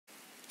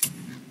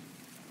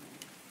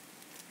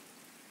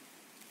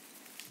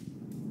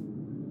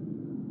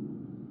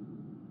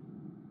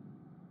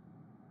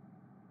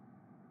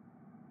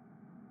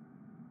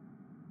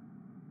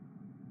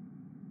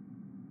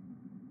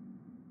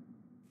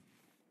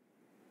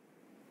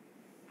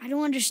I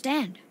don't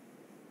understand.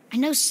 I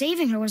know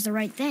saving her was the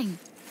right thing,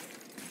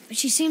 but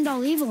she seemed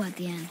all evil at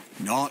the end.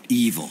 Not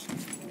evil.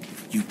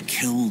 You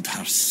killed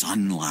her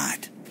son,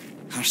 lad.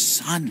 Her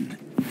son.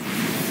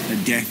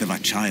 The death of a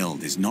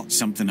child is not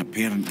something a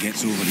parent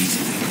gets over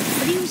easily.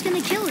 But he was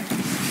gonna kill her.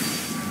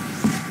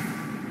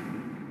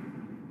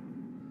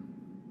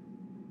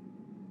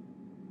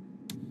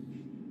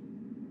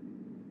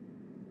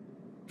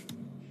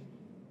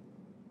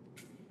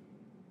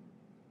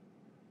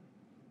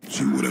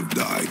 She would have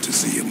died to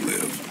see him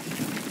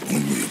live.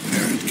 Only a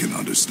parent can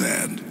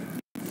understand.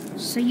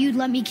 So you'd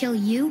let me kill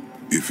you?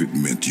 If it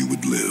meant you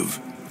would live,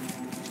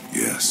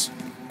 yes.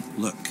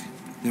 Look,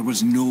 there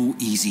was no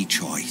easy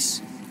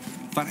choice.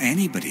 For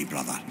anybody,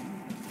 brother.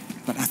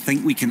 But I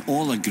think we can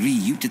all agree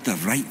you did the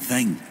right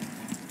thing.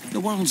 The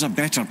world's a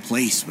better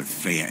place with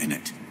Freya in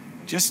it.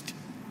 Just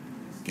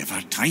give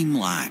her time,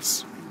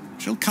 lads.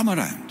 She'll come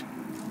around.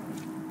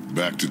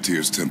 Back to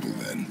Tyr's temple,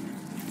 then.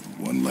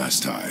 One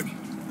last time.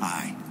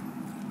 Aye.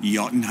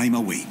 Jotunheim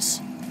awaits.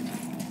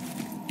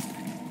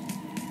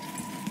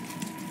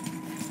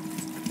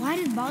 Why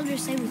did Baldur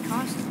say we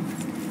cost him?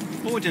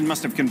 Odin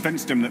must have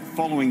convinced him that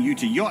following you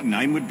to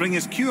Jotunheim would bring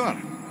his cure.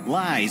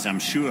 Lies, I'm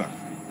sure.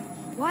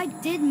 Why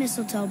did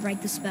mistletoe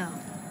break the spell?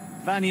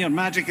 Vanir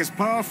magic is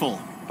powerful,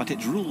 but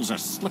its rules are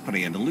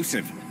slippery and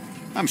elusive.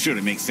 I'm sure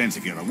it makes sense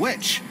if you're a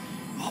witch.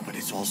 Oh, but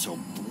it's also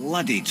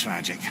bloody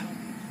tragic.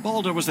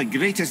 Baldur was the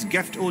greatest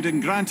gift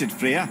Odin granted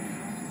Freya.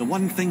 The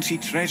one thing she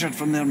treasured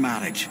from their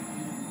marriage.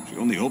 She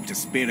only hoped to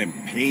spare him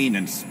pain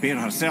and spare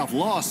herself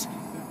loss.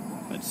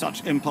 But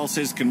such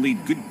impulses can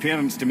lead good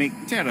parents to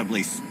make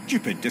terribly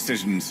stupid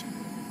decisions.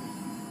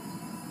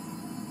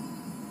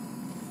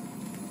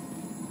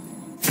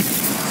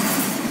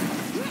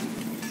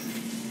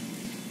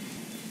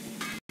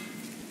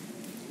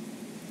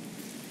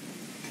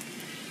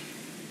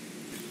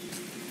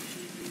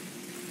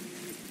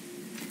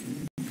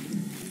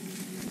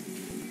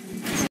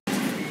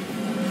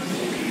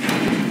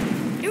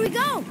 Here we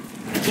go!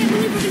 I can't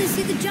believe we're gonna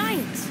see the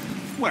giants.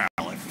 Well,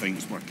 if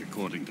things work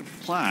according to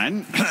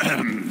plan...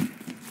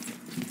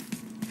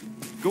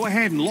 Go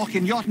ahead and lock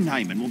in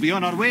Jotunheim and we'll be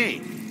on our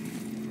way.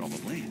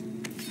 Probably.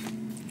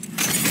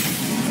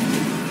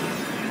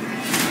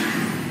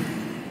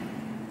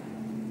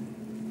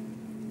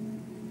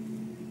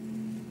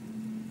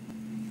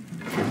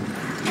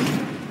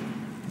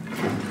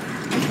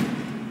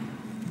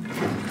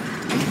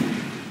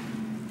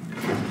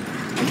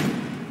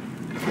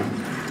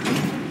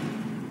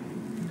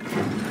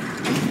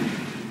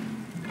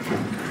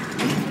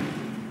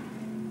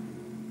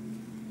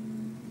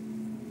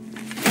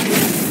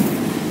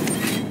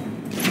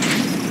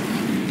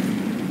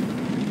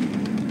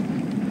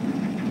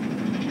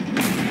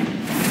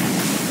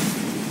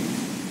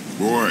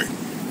 Boy,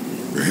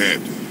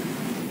 ahead.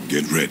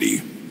 Get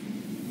ready.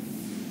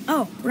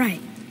 Oh, right.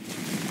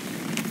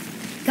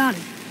 Got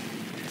it.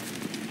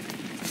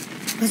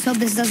 Let's hope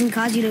this doesn't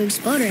cause you to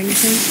explode or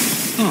anything.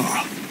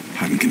 Oh,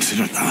 hadn't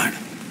considered that.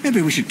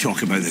 Maybe we should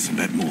talk about this a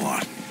bit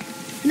more.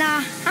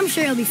 Nah, I'm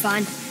sure you'll be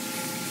fine.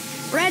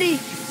 Ready?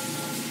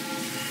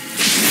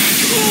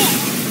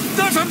 Oh,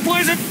 that's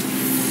unpleasant!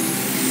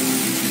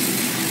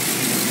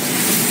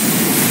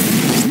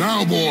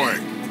 Now, boy!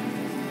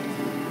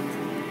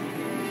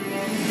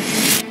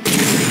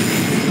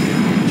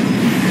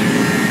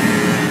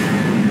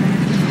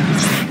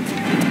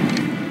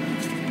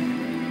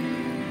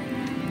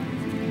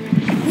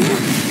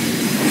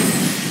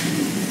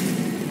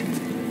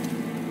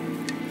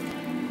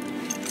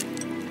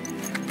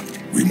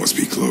 We must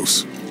be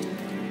close.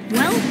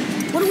 Well,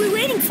 what are we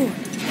waiting for?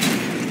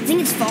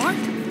 Think it's far?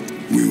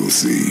 We will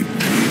see.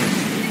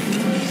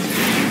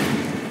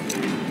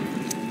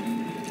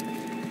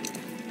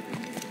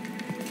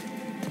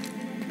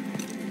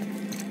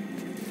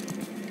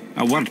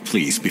 A word,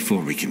 please,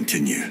 before we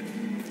continue.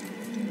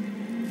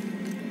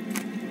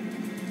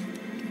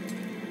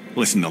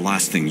 Listen, the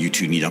last thing you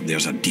two need up there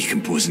is a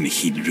decomposing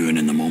heat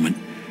ruining the moment.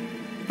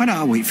 Why don't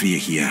I wait for you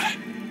here?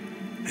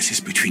 This is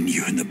between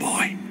you and the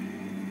boy.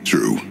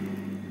 True.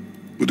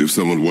 But if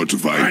someone were to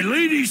My fight...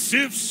 lady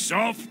Sif's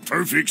soft,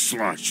 perfect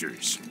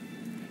sloshers.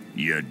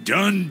 You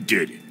done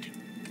did it.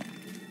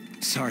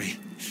 Sorry.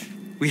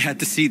 We had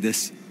to see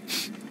this.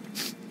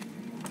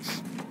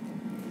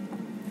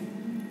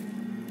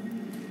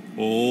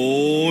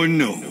 Oh,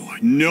 no.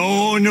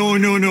 No, no,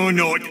 no, no,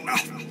 no.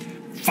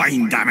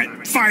 Fine, damn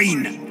it.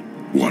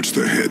 Fine. Watch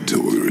the head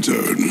till we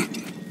return.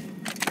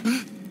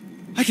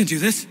 I can do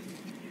this.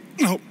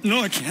 No,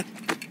 I can't.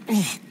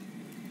 Oh.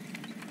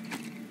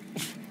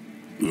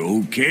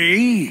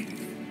 Okay.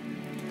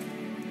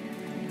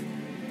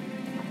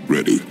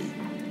 Ready.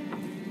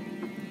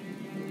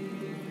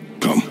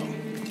 Come.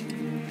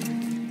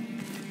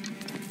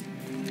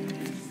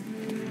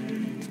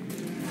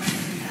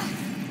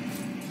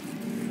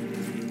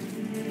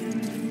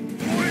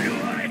 Boy, do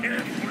I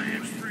have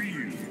plans for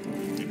you.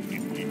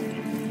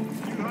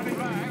 You got it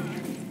back.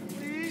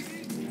 Please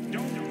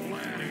don't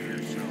flatter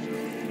yourself.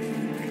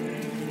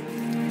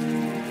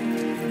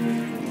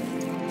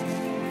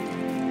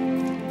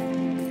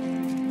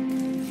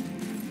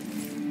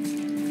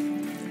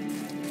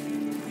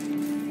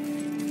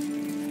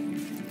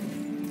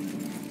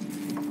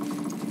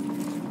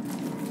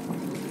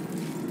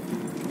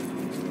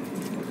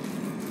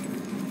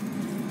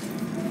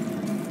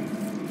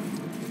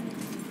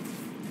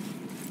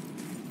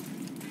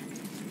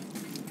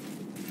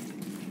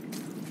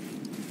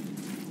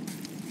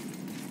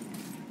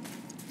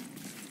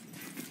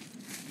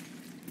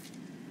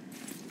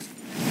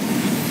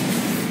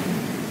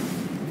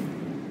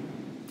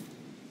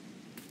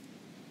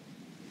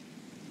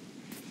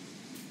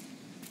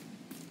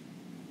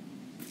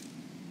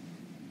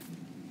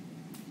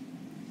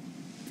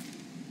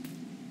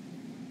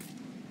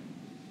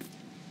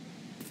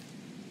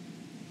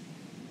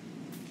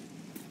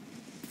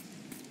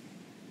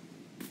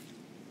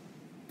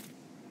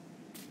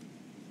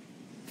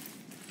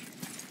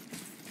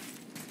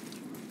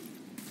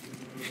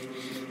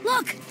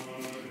 Look!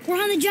 We're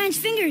on the giant's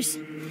fingers.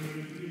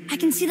 I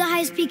can see the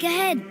highest peak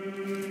ahead.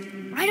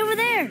 Right over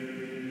there.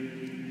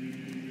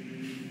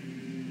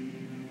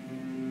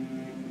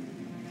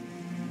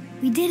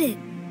 We did it.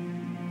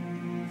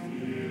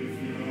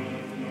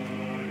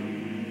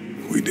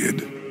 We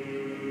did.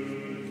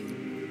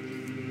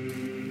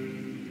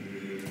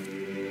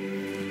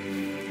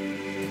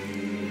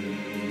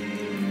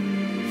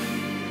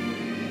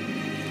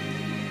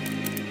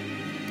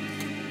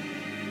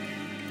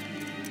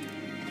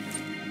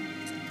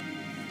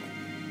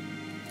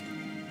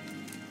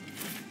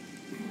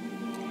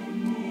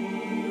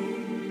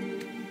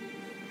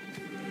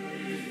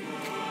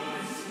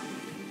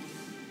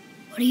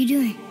 What are you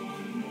doing?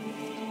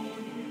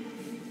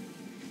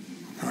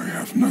 I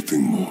have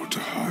nothing more to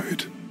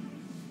hide.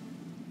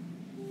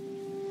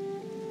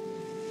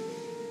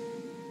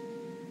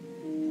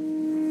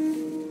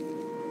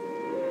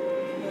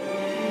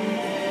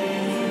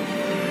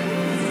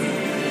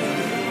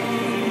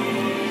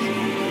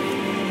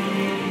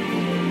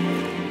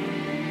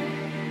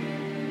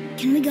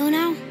 Can we go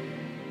now?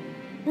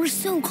 We're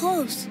so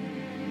close.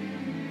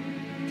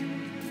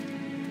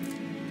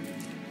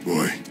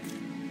 Boy.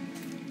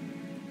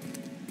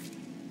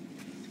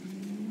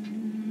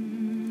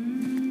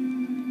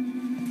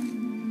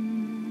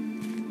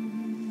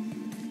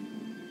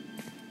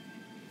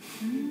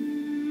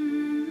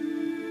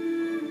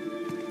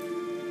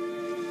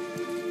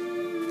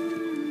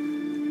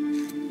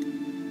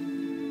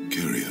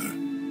 Carry her.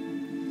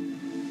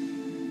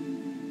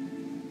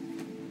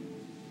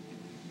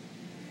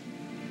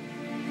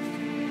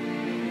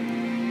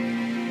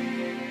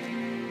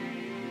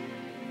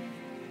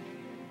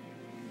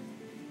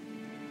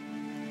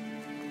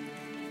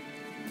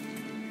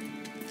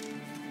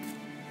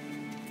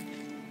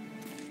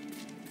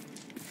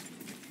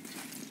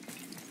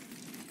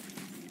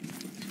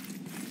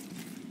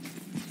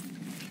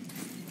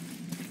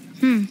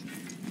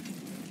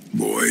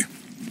 Boy.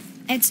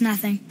 It's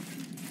nothing.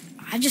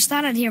 I just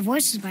thought I'd hear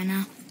voices by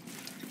now.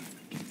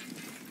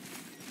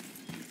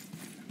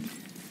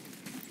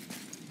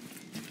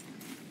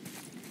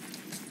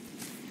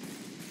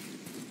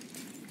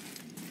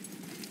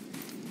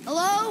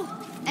 Hello?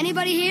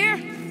 Anybody here?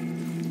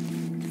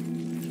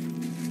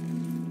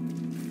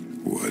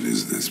 What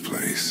is this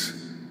place?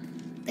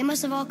 They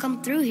must have all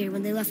come through here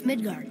when they left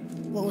Midgard.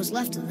 What was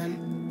left of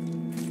them.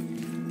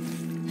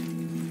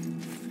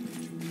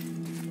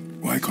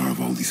 Why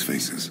carve all these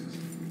faces?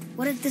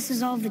 What if this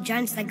is all of the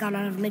giants that got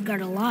out of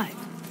Midgard alive?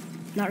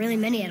 Not really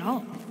many at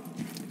all.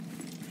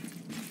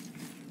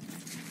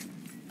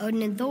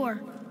 Odin and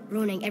Thor,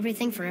 ruining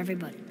everything for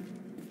everybody.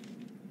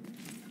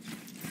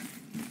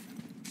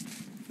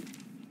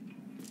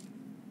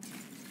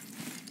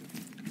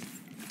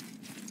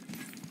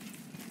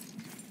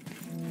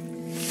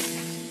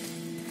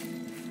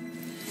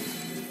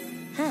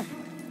 Huh,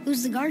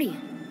 who's the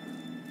Guardian?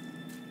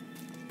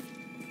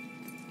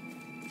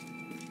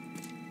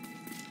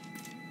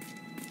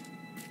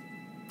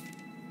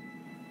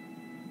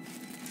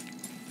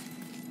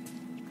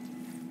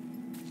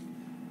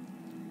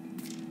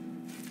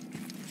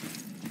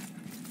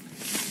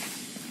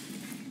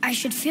 I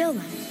should feel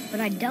them,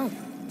 but I don't.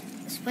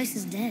 This place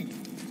is dead.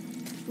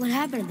 What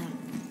happened to them?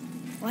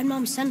 Why'd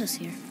Mom send us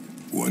here?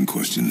 One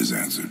question is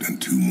answered,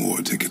 and two more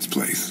take its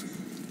place.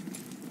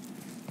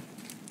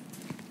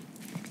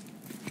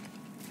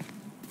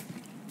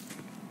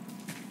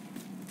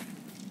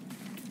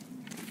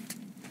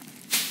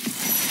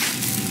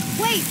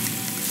 Wait!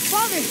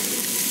 Father!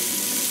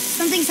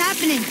 Something's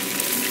happening!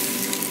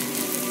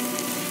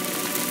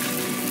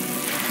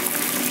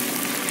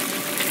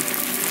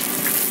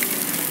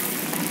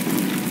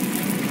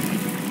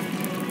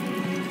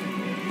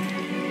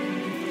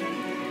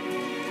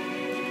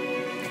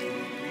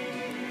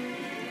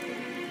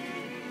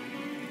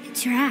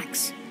 It's your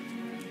axe.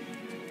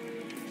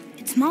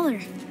 It's Mother.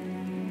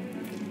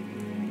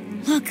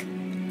 Look.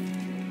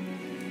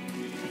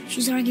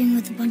 She's arguing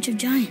with a bunch of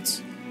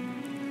giants.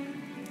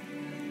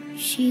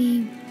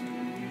 She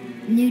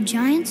knew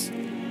giants?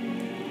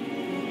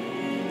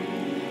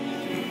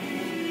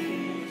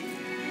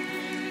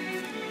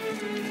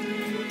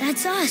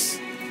 That's us.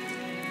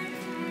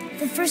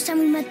 The first time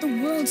we met the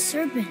world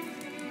serpent.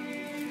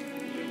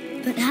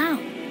 But how?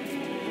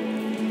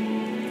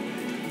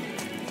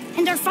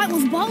 And our fight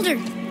with Baldur.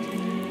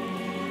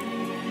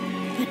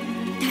 But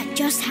that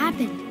just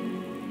happened.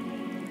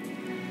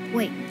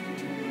 Wait.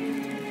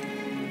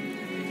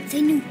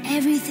 They knew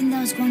everything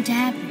that was going to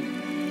happen.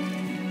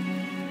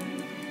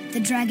 The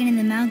dragon in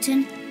the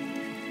mountain,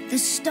 the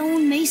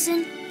stone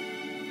mason,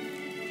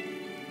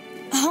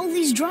 all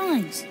these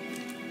drawings.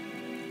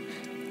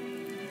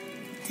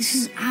 This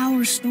is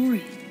our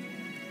story.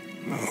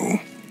 No.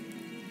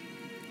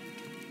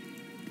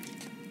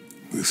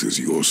 This is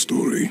your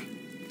story.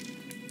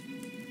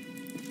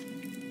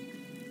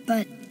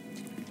 But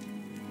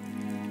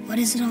what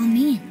does it all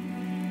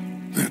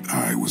mean? That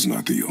I was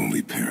not the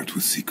only parent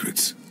with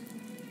secrets.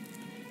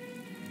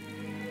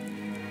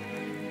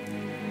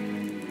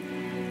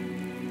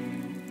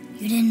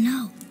 You didn't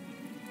know.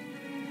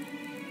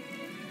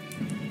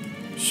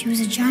 She was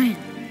a giant.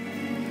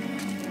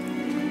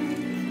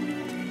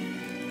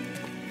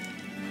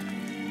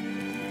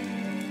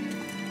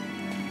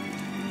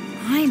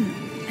 I'm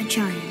a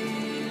giant.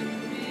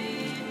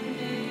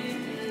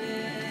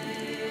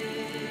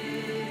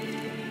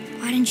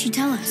 Why didn't she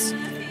tell us?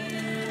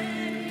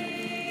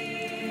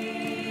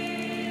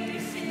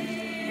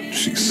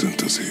 She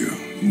sent us here,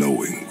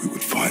 knowing we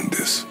would find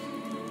this.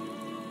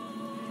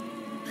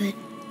 But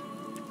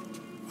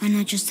why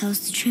not just tell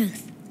us the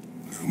truth?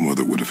 Your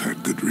mother would have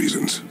had good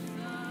reasons.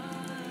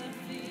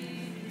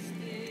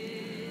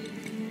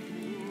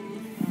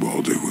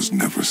 Baldur was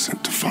never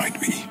sent to find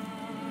me.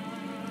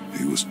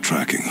 He was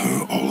tracking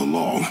her all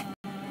along,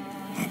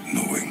 not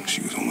knowing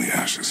she was only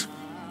ashes.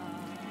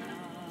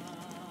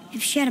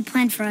 If she had a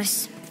plan for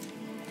us,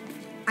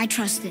 I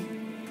trust it.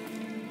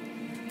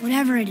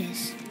 Whatever it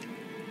is.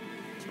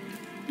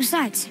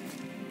 Besides,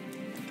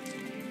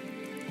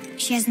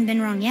 she hasn't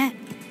been wrong yet.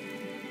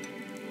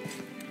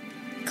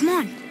 Come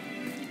on.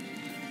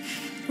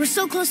 We're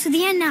so close to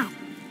the end now.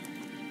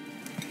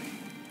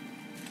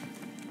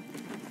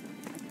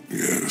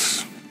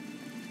 Yes.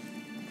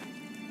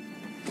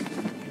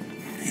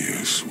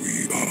 Yes,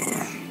 we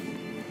are.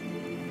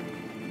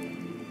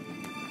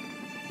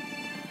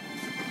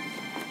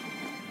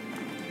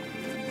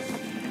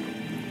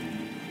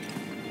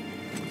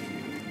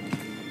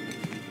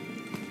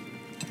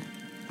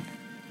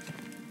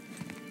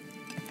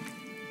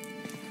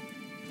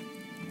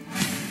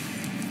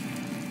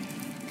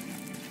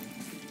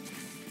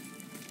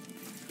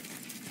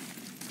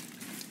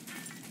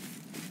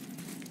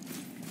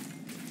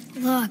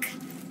 Look,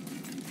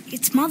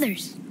 it's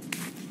Mother's.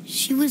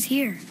 She was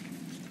here.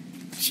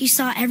 She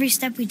saw every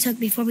step we took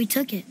before we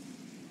took it.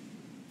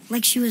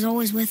 Like she was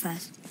always with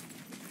us.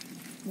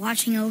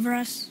 Watching over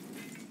us.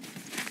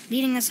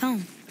 Leading us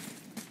home.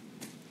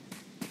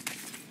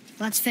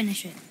 Let's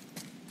finish it.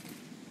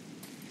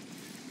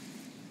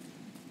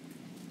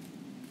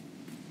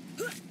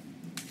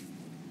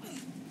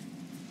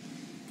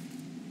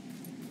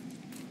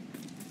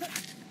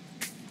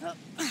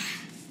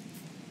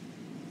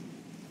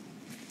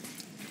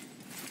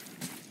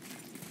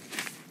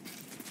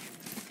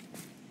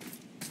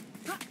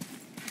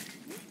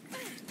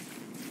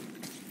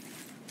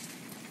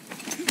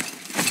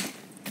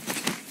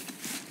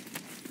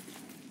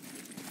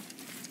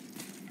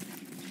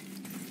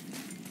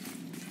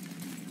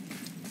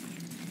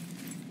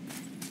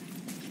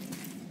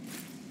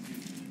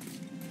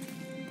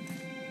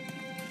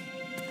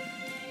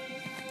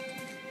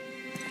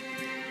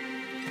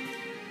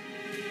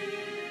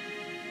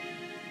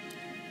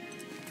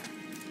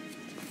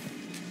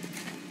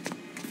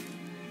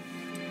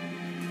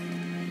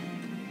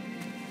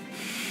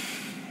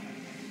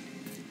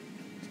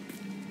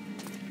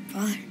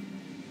 Father?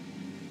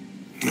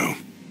 No.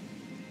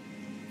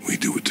 We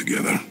do it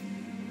together.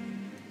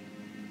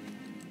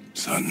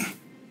 Son.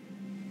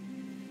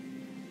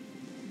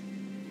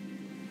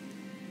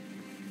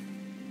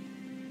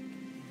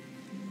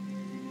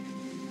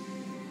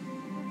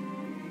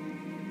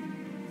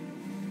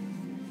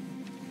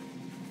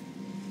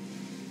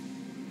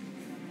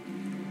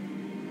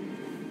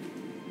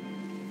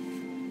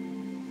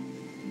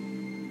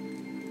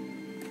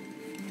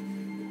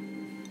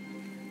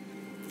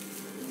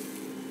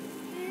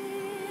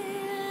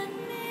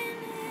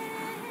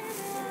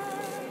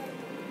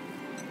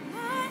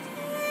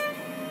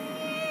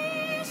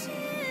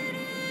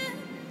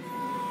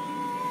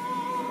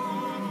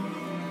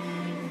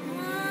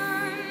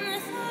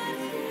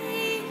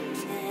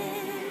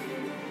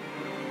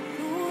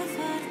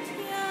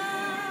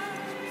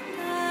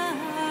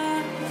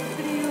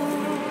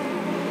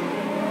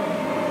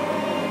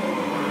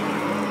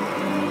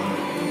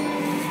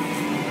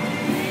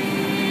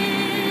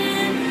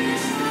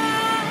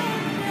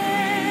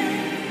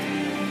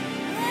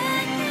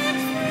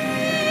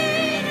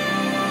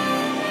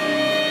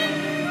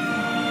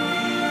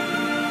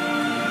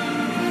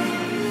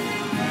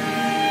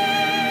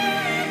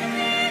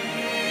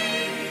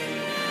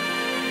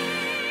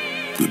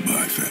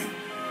 Goodbye, Faye.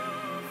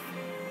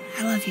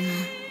 I love you,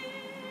 Mom.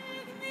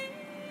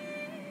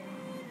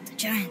 The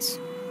giants.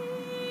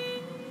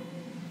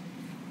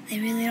 They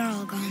really are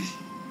all gone.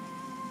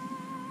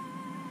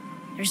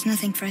 There's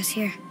nothing for us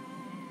here.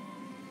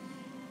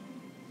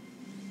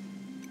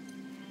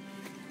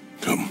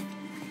 Come.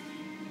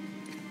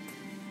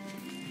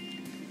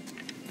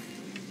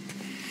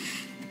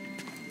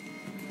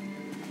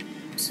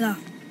 So,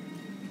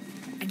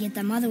 I get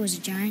that Mother was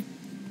a giant,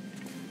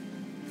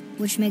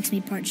 which makes me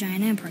part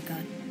giant and part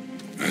god.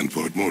 And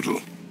part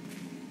mortal.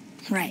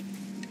 Right.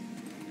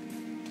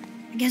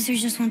 I guess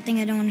there's just one thing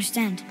I don't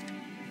understand.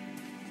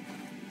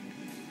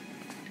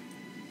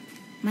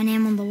 My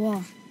name on the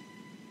wall.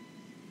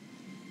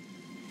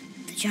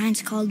 The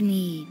giants called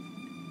me...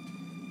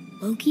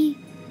 Loki?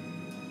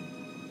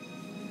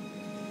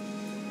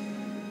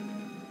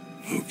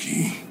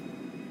 Loki.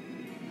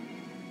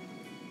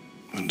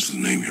 That's the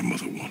name your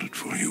mother wanted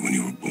for you when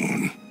you were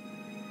born.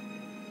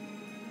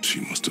 She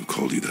must have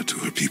called you that to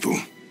her people.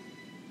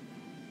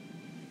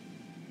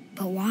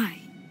 But why?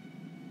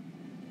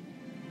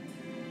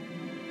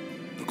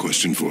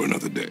 question for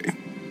another day.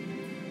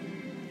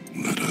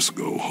 Let us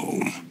go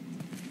home.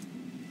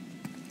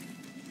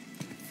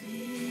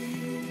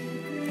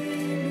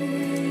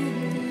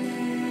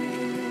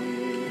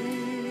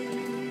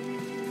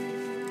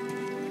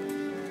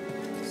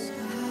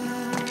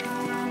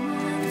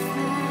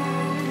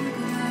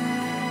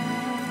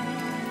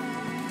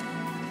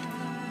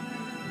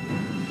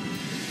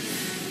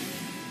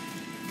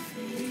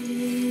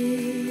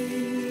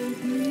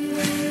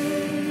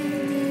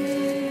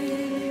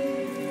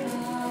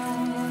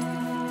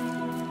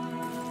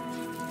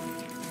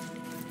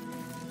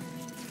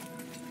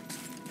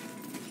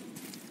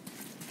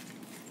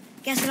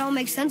 Guess it all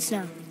makes sense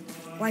now.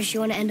 Why she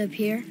want to end up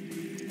here,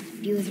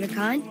 be with her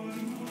kind.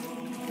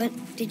 But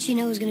did she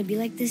know it was going to be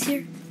like this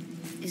here?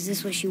 Is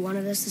this what she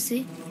wanted us to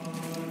see?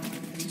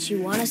 Did she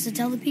want us to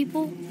tell the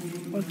people,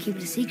 or keep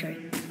it a secret?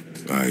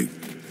 I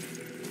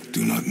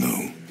do not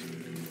know.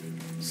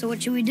 So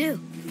what should we do?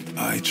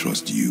 I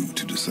trust you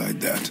to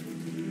decide that.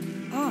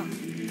 Oh.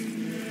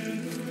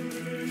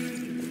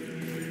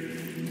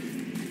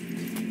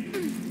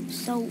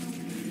 So,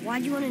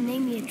 why'd you want to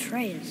name me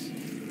Atreus?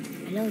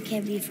 I know it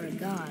can't be for a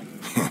god.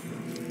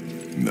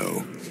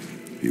 No.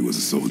 He was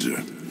a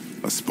soldier.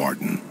 A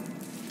Spartan.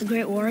 The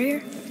great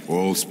warrior?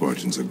 All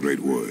Spartans are great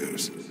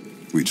warriors.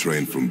 We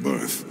trained from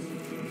birth.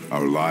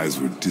 Our lives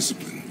were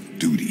discipline,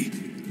 duty,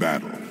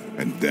 battle,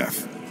 and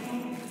death.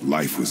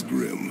 Life was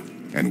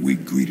grim, and we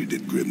greeted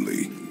it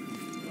grimly.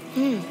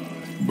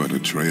 But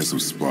Atreus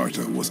of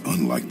Sparta was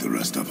unlike the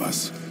rest of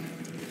us.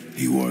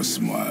 He wore a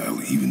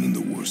smile even in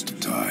the worst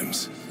of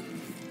times.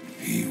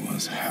 He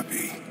was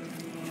happy.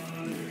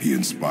 He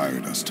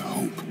inspired us to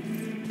hope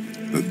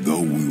that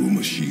though we were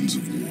machines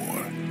of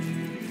war,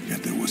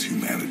 yet there was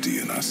humanity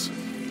in us.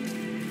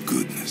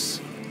 Goodness.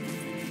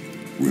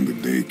 When the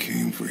day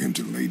came for him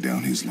to lay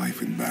down his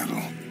life in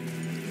battle,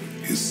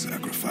 his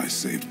sacrifice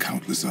saved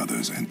countless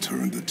others and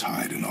turned the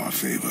tide in our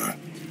favor.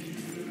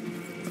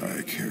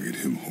 I carried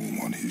him home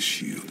on his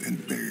shield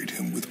and buried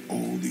him with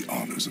all the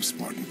honors of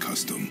Spartan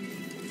custom.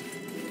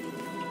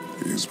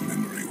 His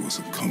memory was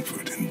a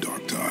comfort in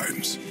dark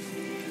times.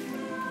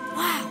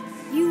 Wow,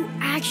 you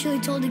actually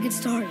told a good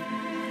story.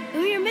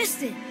 And we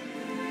missed it.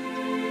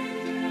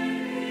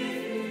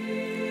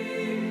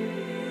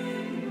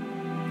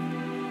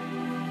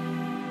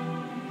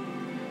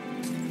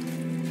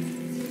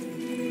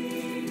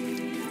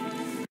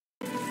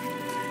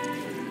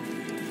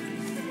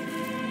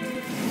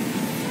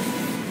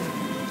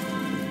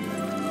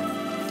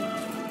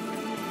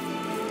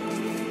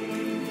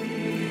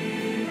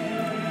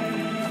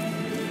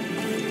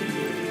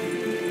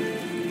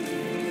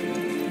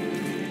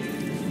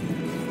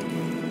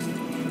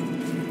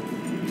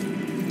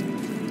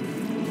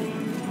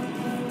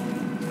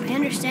 I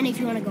understand if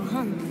you want to go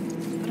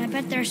home, but I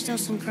bet there are still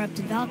some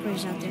corrupted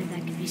Valkyries out there that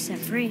could be set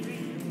free.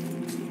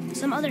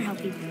 Some other help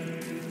people.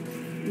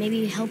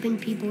 Maybe helping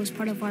people was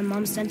part of why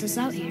Mom sent us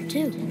out here,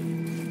 too.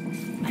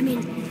 I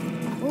mean,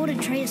 what would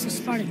Atreus of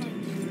Sparta do?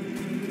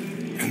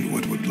 And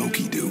what would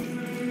Loki do?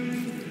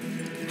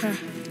 Huh.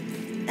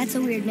 That's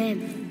a weird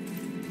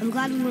name. I'm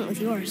glad we went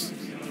with yours.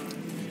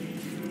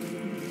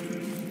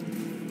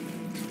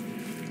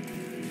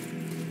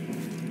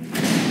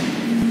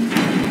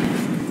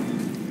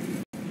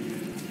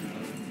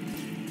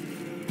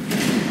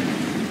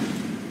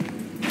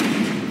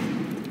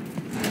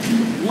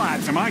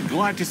 Lads, am I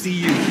glad to see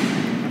you.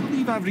 I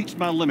believe I've reached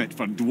my limit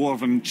for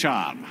dwarven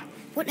charm.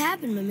 What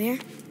happened, Mimir?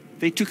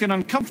 They took an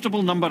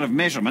uncomfortable number of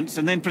measurements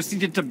and then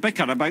proceeded to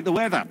bicker about the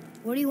weather.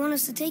 Where do you want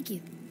us to take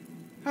you?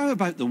 How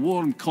about the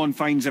warm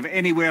confines of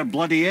anywhere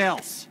bloody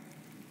else?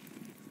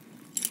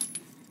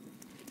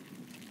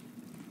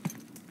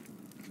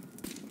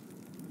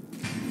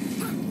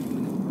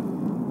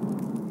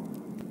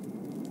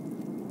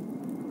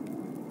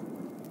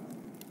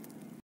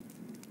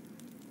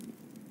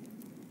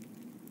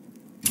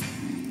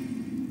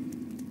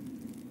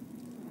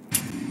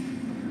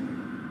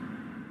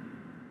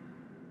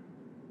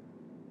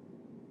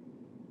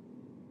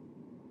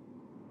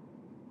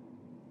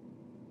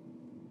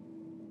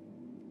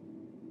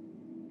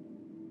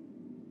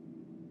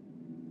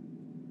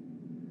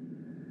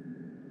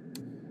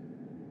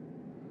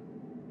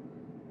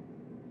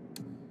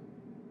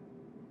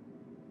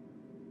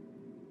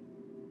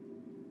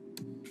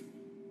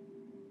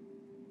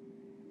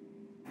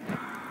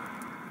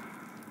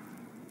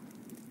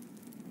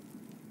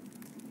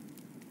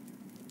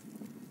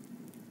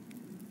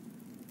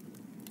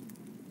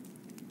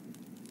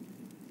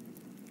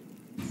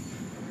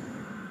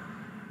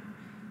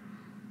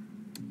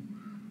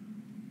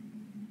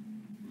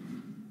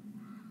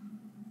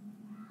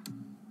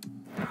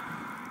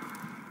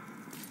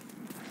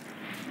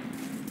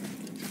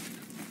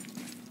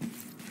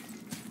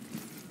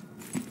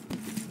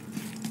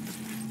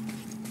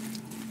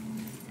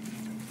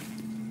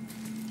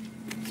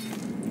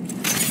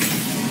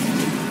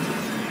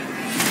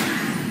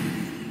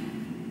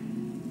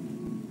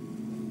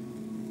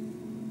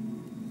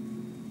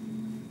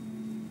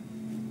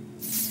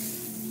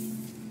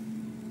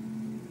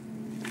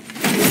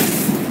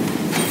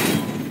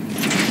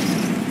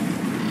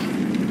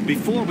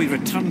 Before we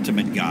return to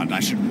Midgard,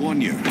 I should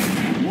warn you.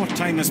 More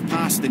time has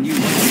passed than you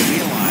likely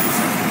realise.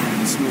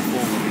 The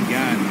snowfall that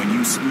began when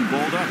you slew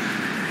Balder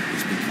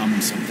has become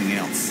something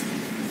else.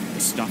 The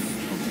stuff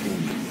of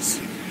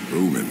omens.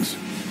 Omens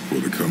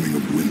for the coming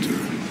of winter.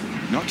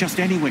 Not just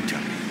any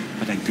winter,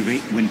 but a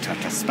great winter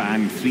to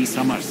span 3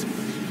 summers.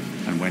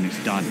 And when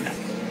it's done,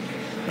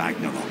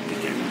 Ragnarok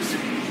begins.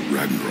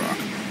 Ragnarok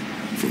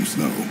from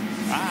snow.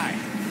 Aye,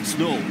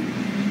 snow.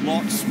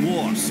 Lots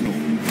more snow.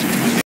 And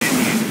then the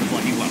end of the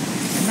bloody world.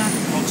 And that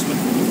approximately...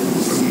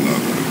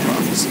 Another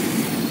prophecy.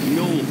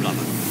 No,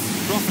 brother.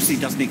 Prophecy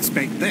doesn't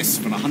expect this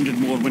for 100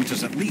 more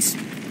winters at least.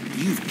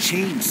 You've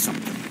changed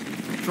something.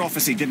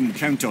 Prophecy didn't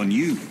count on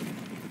you.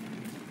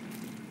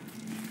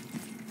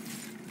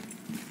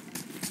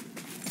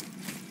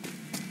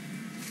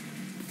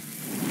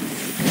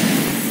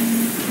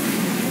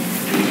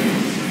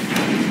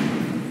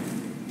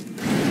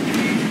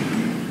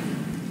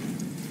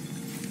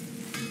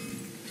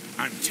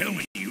 I'm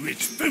telling you,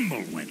 it's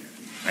Fimbulwinter.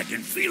 I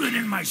can feel it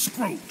in my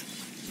scrot.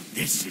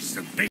 This is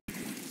the big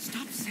one.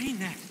 Stop saying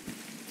that.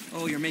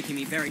 Oh, you're making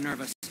me very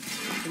nervous.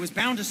 It was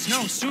bound to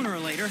snow sooner or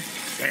later.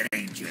 That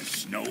ain't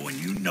just snow, and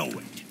you know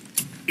it.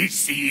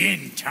 It's the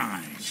end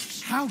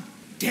times. How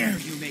dare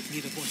you make me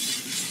the voice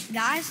of reason?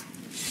 Guys,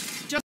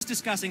 Just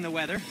discussing the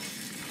weather.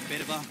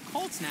 Bit of a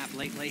cold snap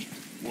lately.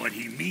 What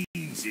he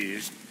means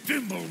is,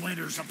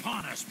 Fimbulwinter's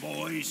upon us,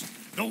 boys.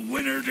 The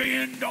winter to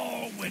end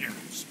all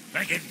winters.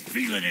 I can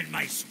feel it in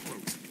my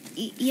scrot.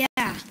 yeah.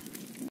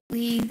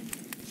 We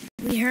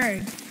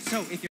heard.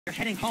 So if you're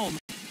heading home,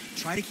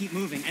 try to keep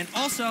moving. And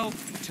also,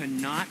 to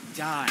not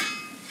die.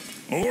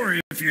 Or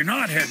if you're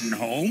not heading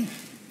home,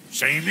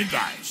 same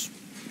advice.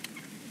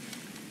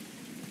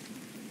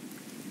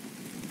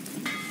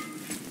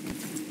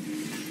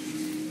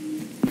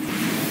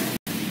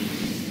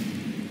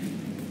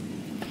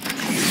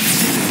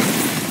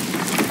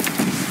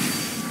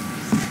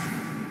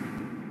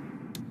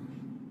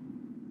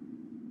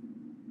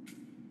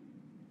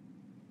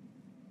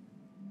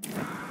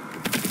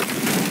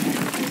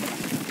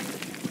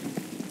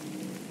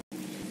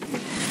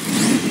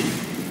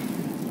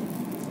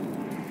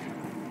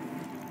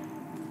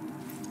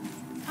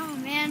 Oh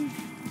man,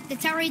 the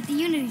tower ate the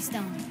Unity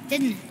Stone,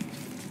 didn't it?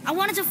 I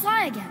wanted to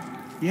fly again.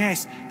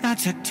 Yes,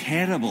 that's a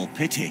terrible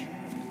pity.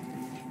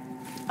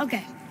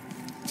 Okay,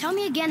 tell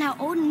me again how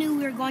Odin knew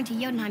we were going to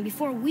Jotunheim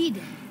before we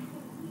did.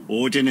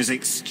 Odin is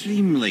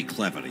extremely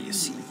clever, you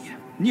see.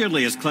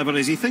 Nearly as clever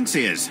as he thinks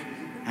he is.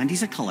 And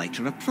he's a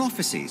collector of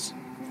prophecies.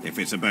 If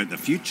it's about the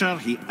future,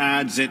 he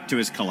adds it to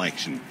his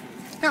collection.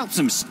 Helps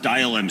him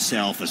style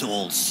himself as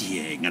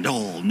all-seeing and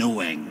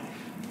all-knowing.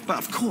 But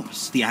of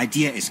course, the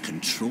idea is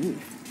control.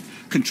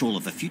 Control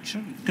of the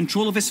future,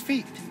 control of his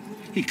fate.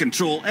 He'd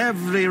control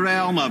every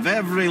realm of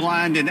every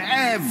land in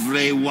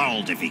every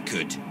world if he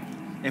could.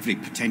 Every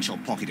potential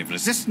pocket of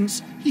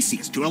resistance, he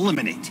seeks to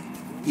eliminate.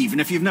 Even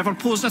if you've never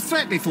posed a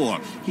threat before,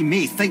 he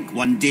may think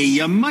one day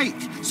you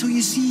might. So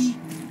you see,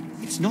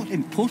 it's not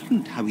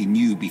important how he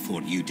knew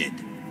before you did.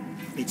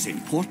 It's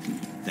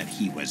important that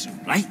he was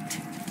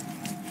right.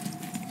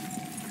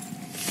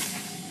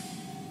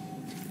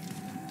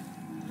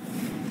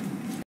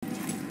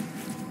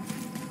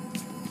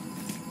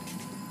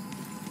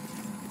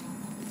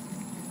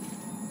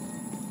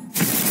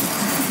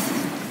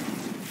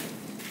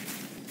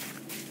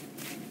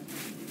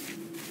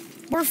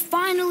 We're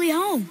finally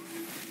home.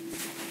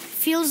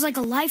 Feels like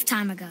a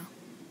lifetime ago.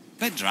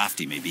 Bit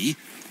drafty, maybe.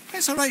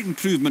 It's a right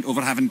improvement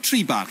over having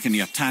tree bark in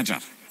your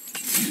Tadger.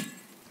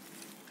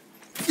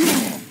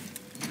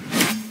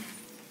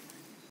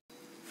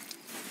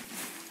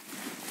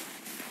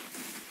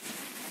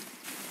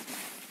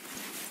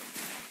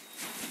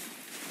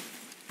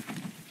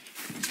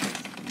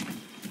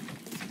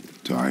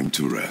 Time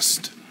to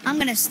rest. I'm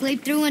gonna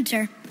sleep through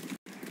winter.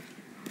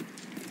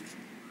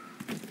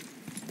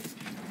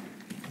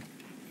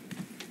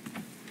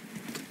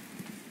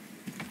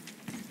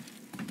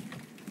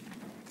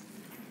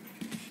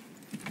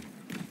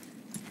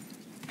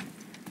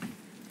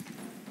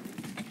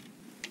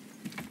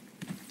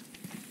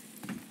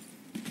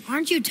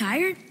 Aren't you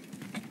tired?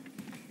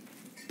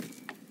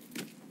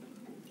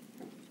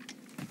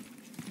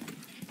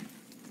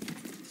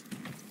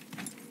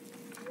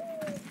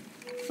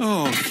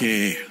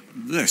 Okay,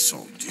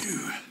 this'll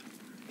do.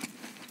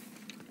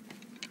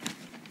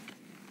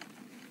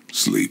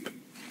 Sleep.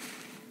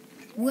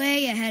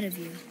 Way ahead of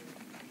you.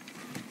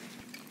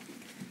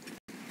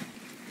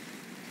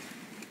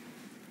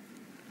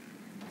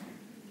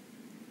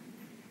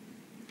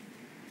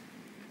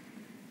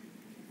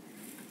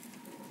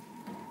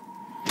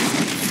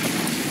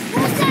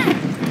 What's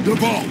that? The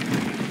ball!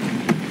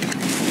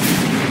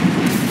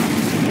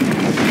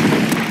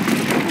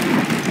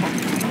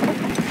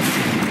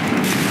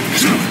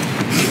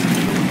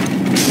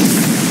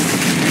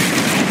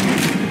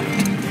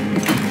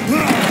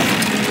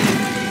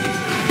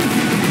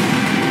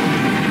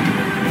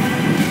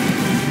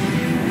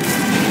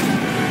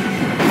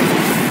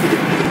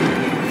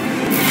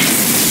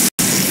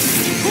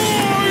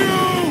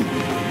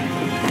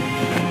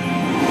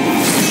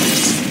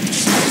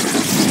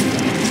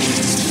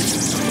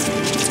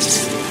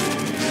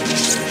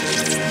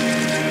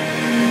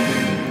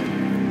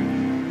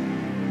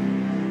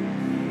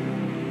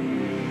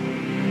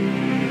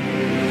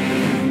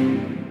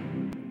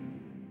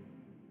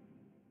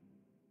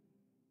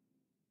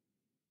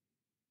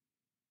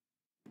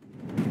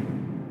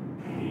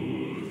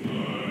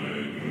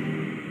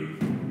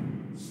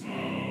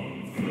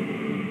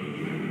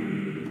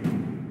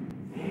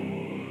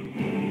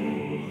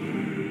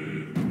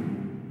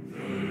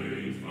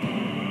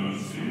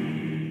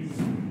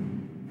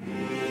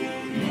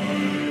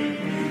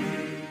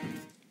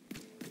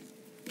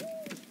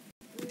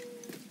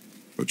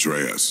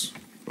 Atreus,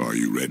 are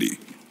you ready?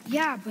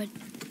 Yeah, but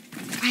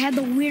I had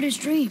the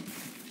weirdest dream.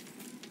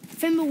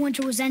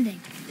 Fimbulwinter was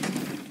ending,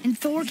 and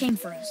Thor came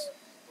for us,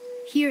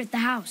 here at the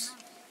house.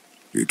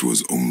 It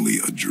was only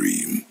a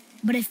dream.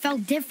 But it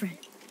felt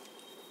different.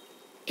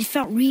 It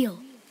felt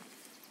real.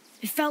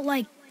 It felt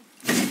like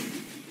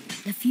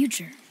the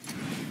future.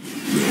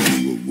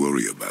 Then we will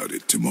worry about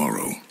it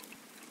tomorrow.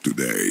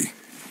 Today,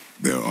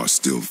 there are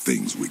still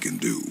things we can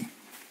do.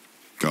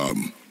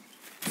 Come.